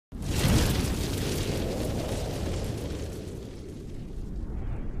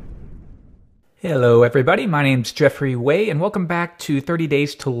Hello everybody, my name's Jeffrey Way and welcome back to 30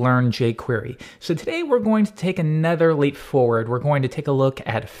 Days to Learn jQuery. So today we're going to take another leap forward. We're going to take a look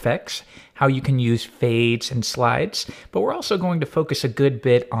at effects, how you can use fades and slides, but we're also going to focus a good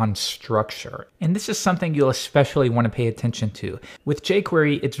bit on structure. And this is something you'll especially want to pay attention to. With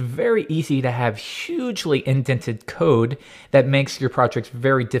jQuery, it's very easy to have hugely indented code that makes your project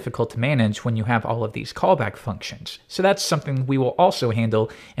very difficult to manage when you have all of these callback functions. So that's something we will also handle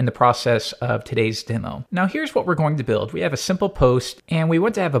in the process of today's demo. Now here's what we're going to build. We have a simple post and we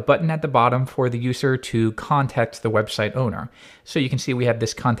want to have a button at the bottom for the user to contact the website owner. So you can see we have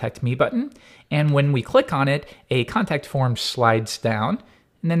this contact me button, and when we click on it, a contact form slides down,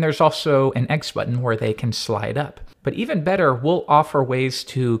 and then there's also an X button where they can slide up. But even better, we'll offer ways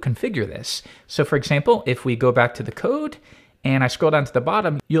to configure this. So for example, if we go back to the code and I scroll down to the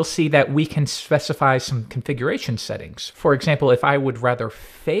bottom, you'll see that we can specify some configuration settings. For example, if I would rather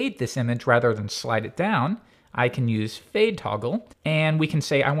fade this image rather than slide it down, I can use fadeToggle, and we can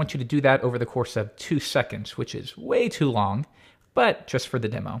say I want you to do that over the course of 2 seconds, which is way too long, but just for the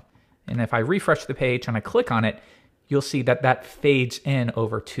demo. And if I refresh the page and I click on it, you'll see that that fades in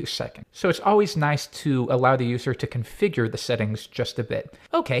over 2 seconds. So it's always nice to allow the user to configure the settings just a bit.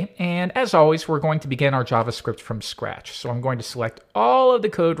 Okay, and as always, we're going to begin our JavaScript from scratch. So I'm going to select all of the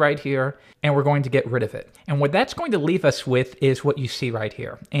code right here, and we're going to get rid of it. And what that's going to leave us with is what you see right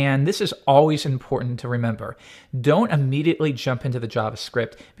here. And this is always important to remember. Don't immediately jump into the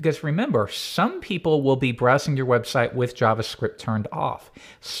JavaScript, because remember, some people will be browsing your website with JavaScript turned off.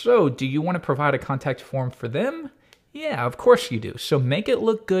 So do you want to provide a contact form for them? Yeah, of course you do. So make it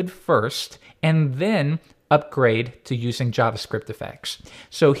look good first, and then upgrade to using JavaScript effects.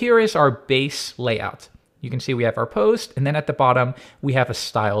 So here is our base layout. You can see we have our post, and then at the bottom, we have a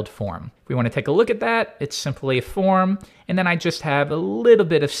styled form. If we want to take a look at that, it's simply a form, and then I just have a little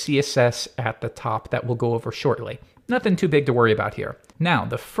bit of CSS at the top that we'll go over shortly. Nothing too big to worry about here. Now,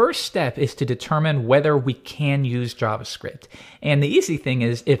 the first step is to determine whether we can use JavaScript. And the easy thing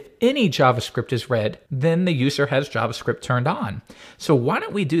is, if any JavaScript is read, then the user has JavaScript turned on. So why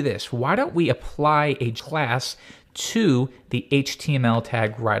don't we do this? Why don't we apply a class to the HTML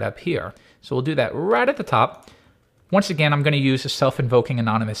tag right up here? So we'll do that right at the top. Once again, I'm going to use a self-invoking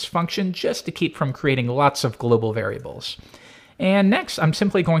anonymous function just to keep from creating lots of global variables. And next, I'm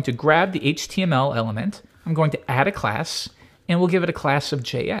simply going to grab the HTML element. I'm going to add a class, and we'll give it a class of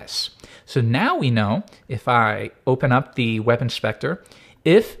JS. So now we know, if I open up the web inspector,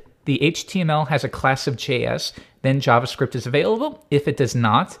 if the HTML has a class of JS, then JavaScript is available. If it does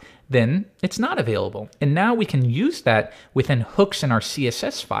not, then it's not available. And now we can use that within hooks in our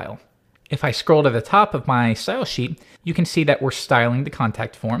CSS file. If I scroll to the top of my style sheet, you can see that we're styling the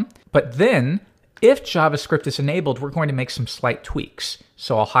contact form. But then, if JavaScript is enabled, we're going to make some slight tweaks.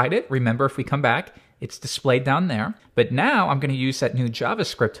 So I'll hide it. Remember, if we come back, it's displayed down there. But now I'm going to use that new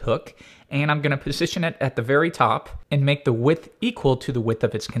JavaScript hook, and I'm going to position it at the very top and make the width equal to the width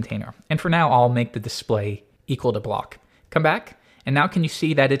of its container. And for now, I'll make the display equal to block. Come back, and now can you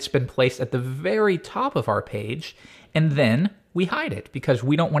see that it's been placed at the very top of our page, and then we hide it because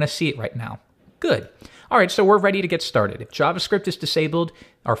we don't want to see it right now. Good. All right, so we're ready to get started. If JavaScript is disabled,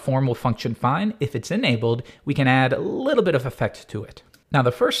 our form will function fine. If it's enabled, we can add a little bit of effect to it. Now,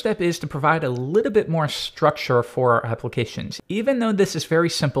 the first step is to provide a little bit more structure for our applications. Even though this is very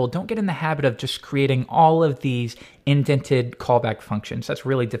simple, don't get in the habit of just creating all of these indented callback functions. That's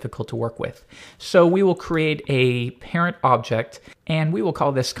really difficult to work with. So we will create a parent object, and we will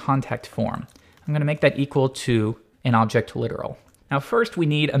call this contact form. I'm going to make that equal to an object literal. Now, first, we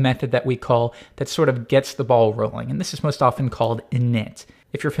need a method that we call that sort of gets the ball rolling, and this is most often called init.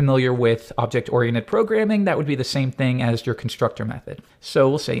 If you're familiar with object-oriented programming, that would be the same thing as your constructor method. So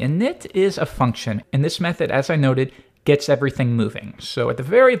we'll say init is a function, and this method, as I noted, gets everything moving. So at the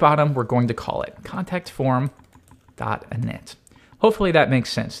very bottom, we're going to call it contactForm.init. Hopefully that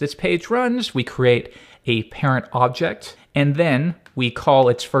makes sense. This page runs, we create a parent object, and then we call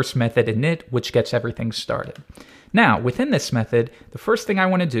its first method init, which gets everything started. Now, within this method, the first thing I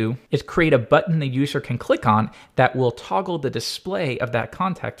want to do is create a button the user can click on that will toggle the display of that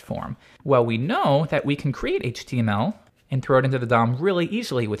contact form. Well, we know that we can create HTML and throw it into the DOM really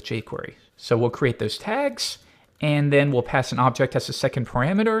easily with jQuery. So we'll create those tags, and then we'll pass an object as a second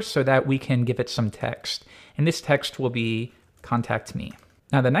parameter so that we can give it some text. And this text will be contact me.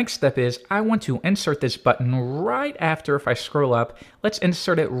 Now the next step is I want to insert this button right after, if I scroll up, let's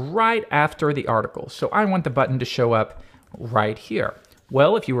insert it right after the article. So I want the button to show up right here.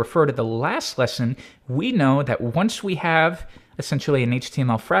 Well, if you refer to the last lesson, we know that once we have essentially an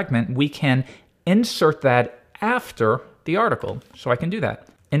HTML fragment, we can insert that after the article. So I can do that.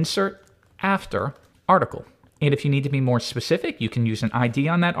 Insert after article. And if you need to be more specific, you can use an ID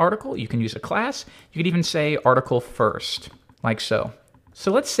on that article. You can use a class. You could even say article first, like so.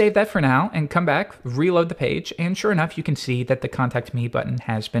 So let's save that for now and come back, reload the page, and sure enough, you can see that the Contact Me button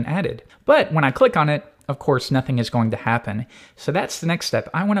has been added. But when I click on it, of course, nothing is going to happen. So that's the next step.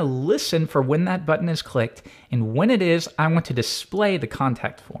 I want to listen for when that button is clicked, and when it is, I want to display the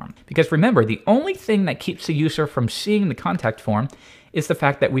contact form. Because remember, the only thing that keeps the user from seeing the contact form is the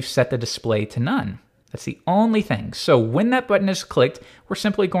fact that we've set the display to none. That's the only thing. So when that button is clicked, we're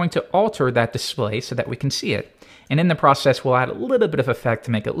simply going to alter that display so that we can see it. And in the process, we'll add a little bit of effect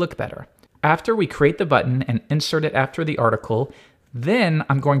to make it look better. After we create the button and insert it after the article, then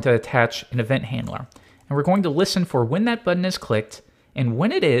I'm going to attach an event handler. And we're going to listen for when that button is clicked. And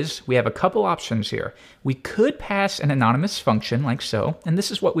when it is, we have a couple options here. We could pass an anonymous function like so, and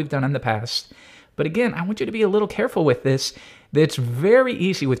this is what we've done in the past. But again, I want you to be a little careful with this. It's very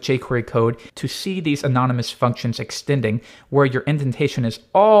easy with jQuery code to see these anonymous functions extending where your indentation is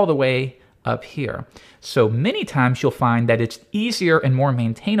all the way up here. So many times you'll find that it's easier and more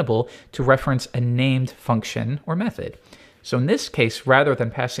maintainable to reference a named function or method. So in this case, rather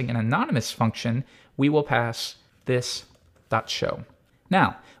than passing an anonymous function, we will pass this .show.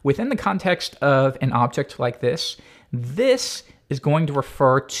 Now, within the context of an object like this is going to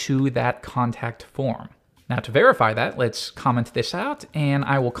refer to that contact form. Now to verify that, let's comment this out, and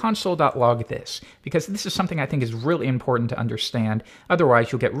I will console.log this, because this is something I think is really important to understand.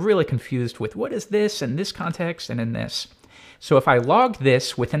 Otherwise, you'll get really confused with what is this in this context and in this. So if I log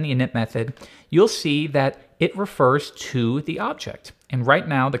this within the init method, you'll see that it refers to the object. And right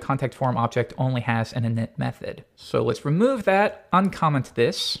now, the contact form object only has an init method. So let's remove that, uncomment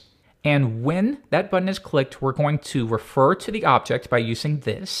this. And when that button is clicked, we're going to refer to the object by using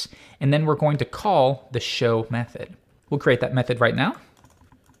this, and then we're going to call the show method. We'll create that method right now.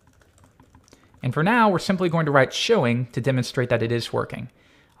 And for now, we're simply going to write showing to demonstrate that it is working.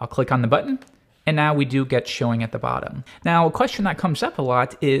 I'll click on the button, and now we do get showing at the bottom. Now, a question that comes up a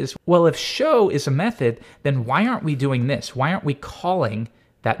lot is, well, if show is a method, then why aren't we doing this? Why aren't we calling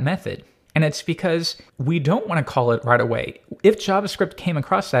that method? And it's because we don't want to call it right away. If JavaScript came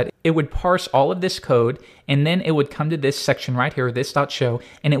across that, it would parse all of this code, and then it would come to this section right here, this .show,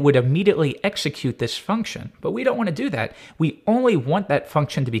 and it would immediately execute this function. But we don't want to do that. We only want that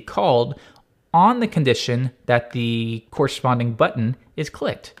function to be called on the condition that the corresponding button is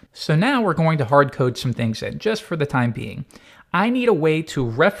clicked. So now we're going to hard code some things in, just for the time being. I need a way to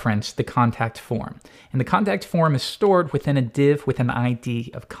reference the contact form. And the contact form is stored within a div with an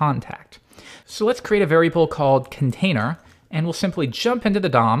ID of contact. So let's create a variable called container, and we'll simply jump into the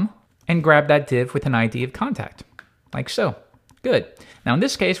DOM and grab that div with an ID of contact, like so. Good. Now in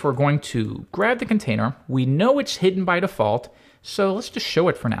this case, we're going to grab the container. We know it's hidden by default, so let's just show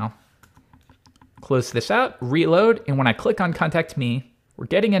it for now. Close this out, reload, and when I click on Contact Me, we're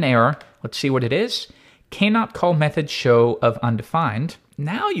getting an error. Let's see what it is. Cannot call method show of undefined.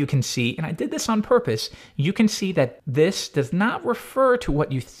 Now you can see, and I did this on purpose, you can see that this does not refer to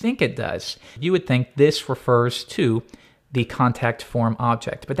what you think it does. You would think this refers to the contact form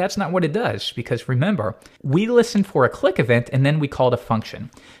object, but that's not what it does, because remember, we listened for a click event and then we called a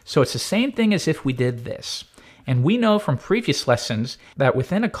function. So it's the same thing as if we did this. And we know from previous lessons that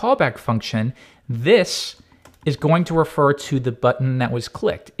within a callback function, this is going to refer to the button that was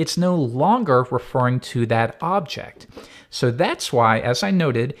clicked. It's no longer referring to that object. So that's why, as I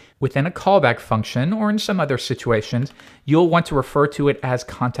noted, within a callback function or in some other situations, you'll want to refer to it as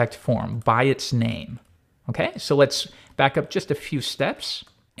contact form by its name. Okay, so let's back up just a few steps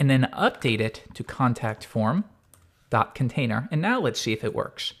and then update it to contact form.container. And now let's see if it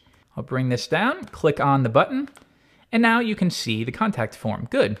works. I'll bring this down, click on the button, and now you can see the contact form.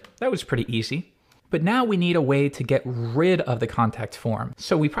 Good, that was pretty easy. But now we need a way to get rid of the contact form.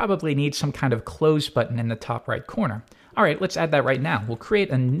 So we probably need some kind of close button in the top right corner. All right, let's add that right now. We'll create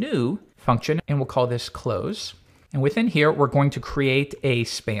a new function and we'll call this close. And within here, we're going to create a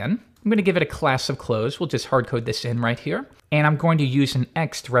span. I'm going to give it a class of close. We'll just hard code this in right here. And I'm going to use an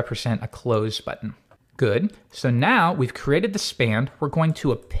X to represent a close button. Good. So now we've created the span. We're going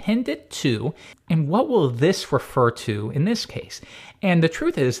to append it to, and what will this refer to in this case? And the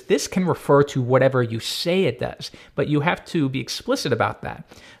truth is, this can refer to whatever you say it does, but you have to be explicit about that.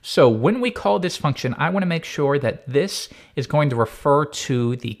 So when we call this function, I want to make sure that this is going to refer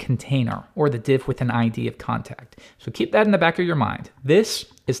to the container or the div with an ID of contact. So keep that in the back of your mind. This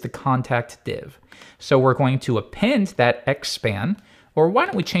is the contact div. So we're going to append that X span, or why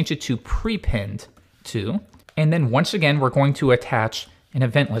don't we change it to prepend to, and then once again, we're going to attach an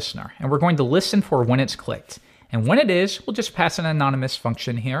event listener, and we're going to listen for when it's clicked. And when it is, we'll just pass an anonymous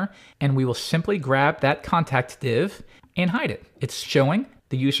function here, and we will simply grab that contact div and hide it. It's showing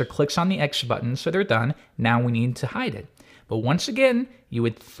the user clicks on the X button, so they're done. Now we need to hide it. But once again, you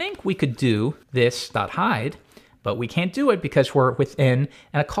would think we could do this.hide, but we can't do it because we're within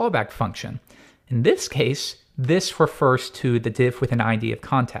a callback function. In this case, this refers to the div with an ID of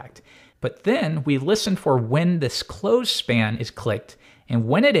contact. But then we listen for when this close span is clicked, and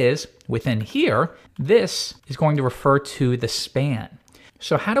when it is, within here, this is going to refer to the span.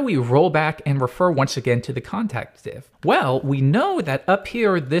 So how do we roll back and refer once again to the contact div? Well, we know that up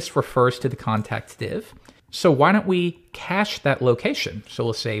here, this refers to the contact div. So why don't we cache that location? So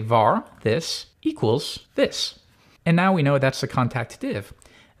we'll say var this equals this. And now we know that's the contact div.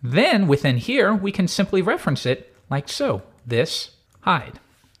 Then within here, we can simply reference it like so, this hide.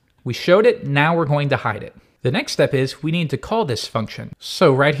 We showed it, now we're going to hide it. The next step is we need to call this function.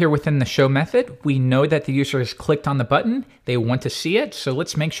 So right here within the show method, we know that the user has clicked on the button, they want to see it, so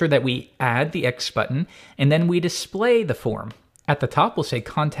let's make sure that we add the X button, and then we display the form. At the top, we'll say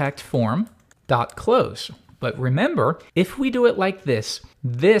contact form.close. But remember, if we do it like this,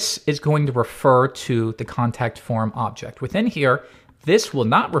 this is going to refer to the contact form object. Within here, this will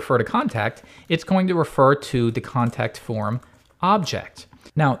not refer to contact, it's going to refer to the contact form object.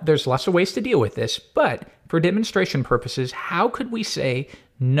 Now, there's lots of ways to deal with this, but for demonstration purposes, how could we say,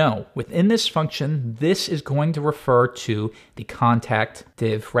 no, within this function, this is going to refer to the contact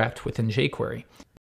div wrapped within jQuery?